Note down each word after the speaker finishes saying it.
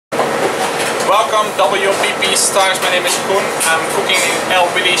Welcome WPP Stars, my name is Koen. I'm cooking in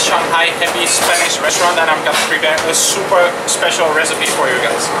Willy, Shanghai, happy Spanish restaurant, and I'm gonna prepare a super special recipe for you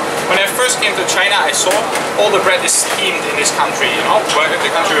guys. When I first came to China, I saw all the bread is steamed in this country, you know. Where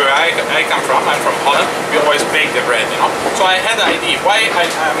the country where I come from, I'm from Holland, we always bake the bread, you know. So I had the idea, why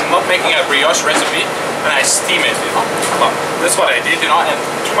I'm not making a brioche recipe and I steam it, you know. Well, that's what I did, you know, and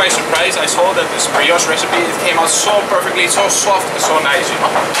to my surprise, I saw that this brioche recipe, it came out so perfectly, so soft and so nice, you know.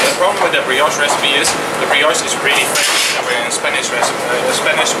 The problem with the brioche recipe is the brioche is really fresh and we're in a Spanish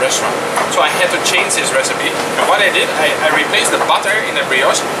restaurant. So I had to change this recipe, and what I did, I replaced the butter in the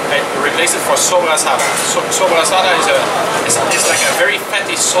brioche, I replaced it for sobrasada. Sobrasada is like a very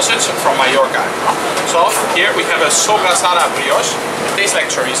fatty sausage from Mallorca. You know? So here we have a sobrasada brioche, it tastes like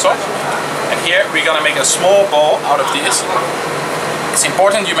chorizo, and here we're gonna make a small ball out of this. It's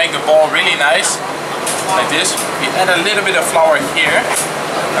important you make the ball really nice, like this. We add a little bit of flour here,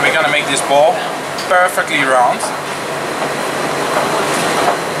 and we're gonna make this ball perfectly round.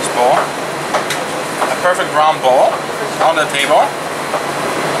 This ball, a perfect round ball on the table.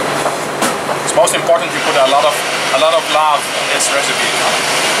 It's most important you put a lot of love in this recipe.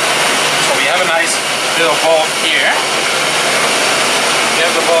 So we have a nice little ball here. We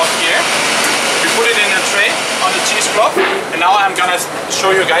have the ball here. We put it in a tray on the cheesecloth, and now I'm gonna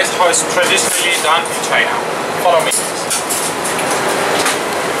show you guys how it's traditionally done in China. Follow me.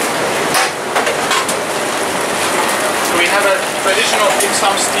 So we have a traditional dim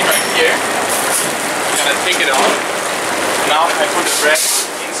sum steamer here. I'm gonna take it on. Now I put the bread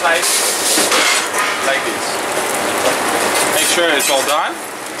inside like this. Make sure it's all done.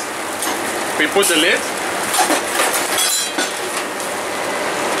 We put the lid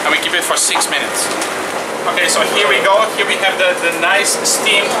and we keep it for 6 minutes. Okay, so here we go. Here we have the nice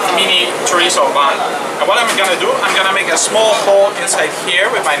steamed mini chorizo bun. And what I'm gonna do, I'm gonna make a small hole inside here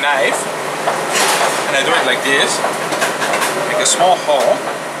with my knife. And I do it like this. Make a small hole.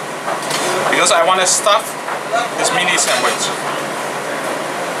 Because I want to stuff this mini sandwich.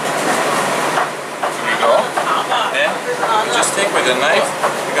 Here we go. Then you just take with a knife,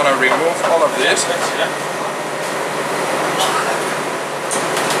 we're gonna remove all of this.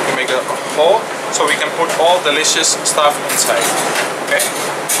 We make a hole so we can put all delicious stuff inside. Okay?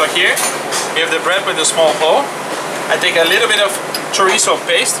 So here we have the bread with a small hole. I take a little bit of chorizo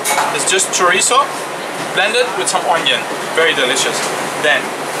paste. It's just chorizo blended with some onion. Very delicious. Then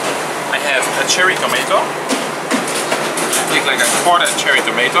I have a cherry tomato. Take like a quarter cherry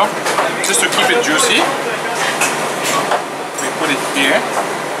tomato just to keep it juicy. We put it here.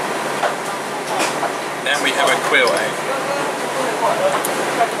 Then we have a quail egg.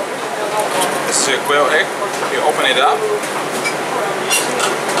 This is a quail egg. You open it up.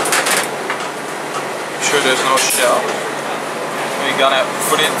 Make sure there's no shell. We're gonna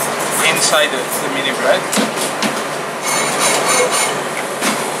put it inside the mini bread.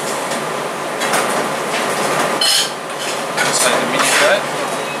 Inside the mini bread.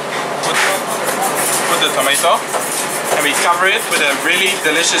 Put the tomato, and we cover it with a really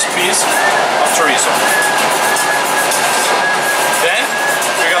delicious piece of chorizo. Then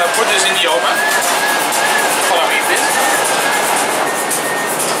we're gonna put this in the oven. Follow me, please.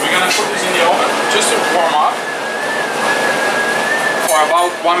 We're gonna put this in the oven just to warm up for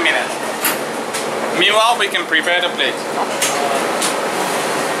about 1 minute. Meanwhile, we can prepare the plate.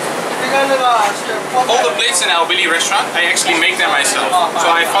 All the plates in our Willy restaurant, I actually make them myself. So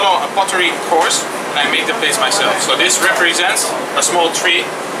I follow a pottery course and I make the plates myself. So this represents a small tree.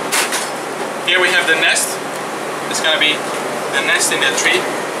 Here we have the nest. It's gonna be the nest in the tree.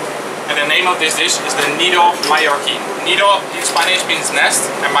 And the name of this dish is the nido mallorquín. Nido in Spanish means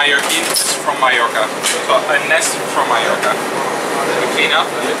nest, and mallorquín is from Mallorca. So a nest from Mallorca. We clean up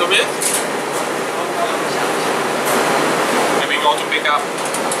a little bit. And we go to pick up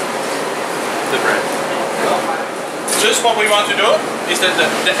the bread. Just what we want to do is that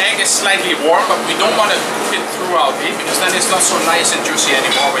the egg is slightly warm, but we don't want to cook it throughout it, because then it's not so nice and juicy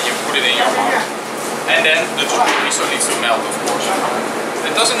anymore when you put it in your mouth. And then the chorizo needs to melt, of course.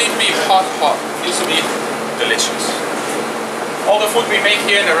 It doesn't need to be hot, it needs to be delicious. All the food we make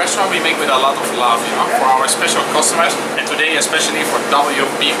here in the restaurant, we make with a lot of love, you know, for our special customers, and today especially for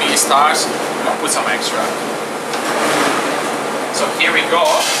WPP Stars, we'll put some extra. So here we go.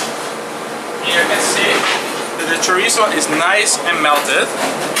 Here you can see that the chorizo is nice and melted,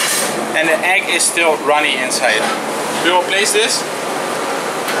 and the egg is still runny inside. We will place this.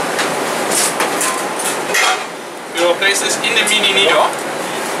 We will place this in the mini nido.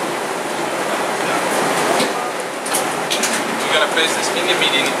 We're gonna place this in the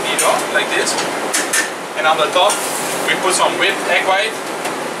mini nido like this, and on the top we put some whipped egg white,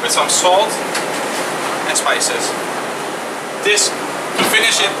 with some salt and spices. This, to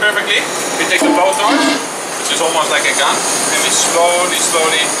finish it perfectly, we take the blowtorch, which is almost like a gun, and we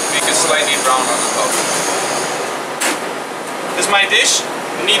slowly make it slightly brown on the top. This is my dish,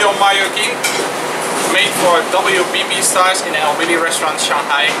 Nido Mayokin, made for WBB stars in El Willy restaurant,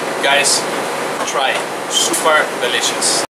 Shanghai. Guys, try, super delicious.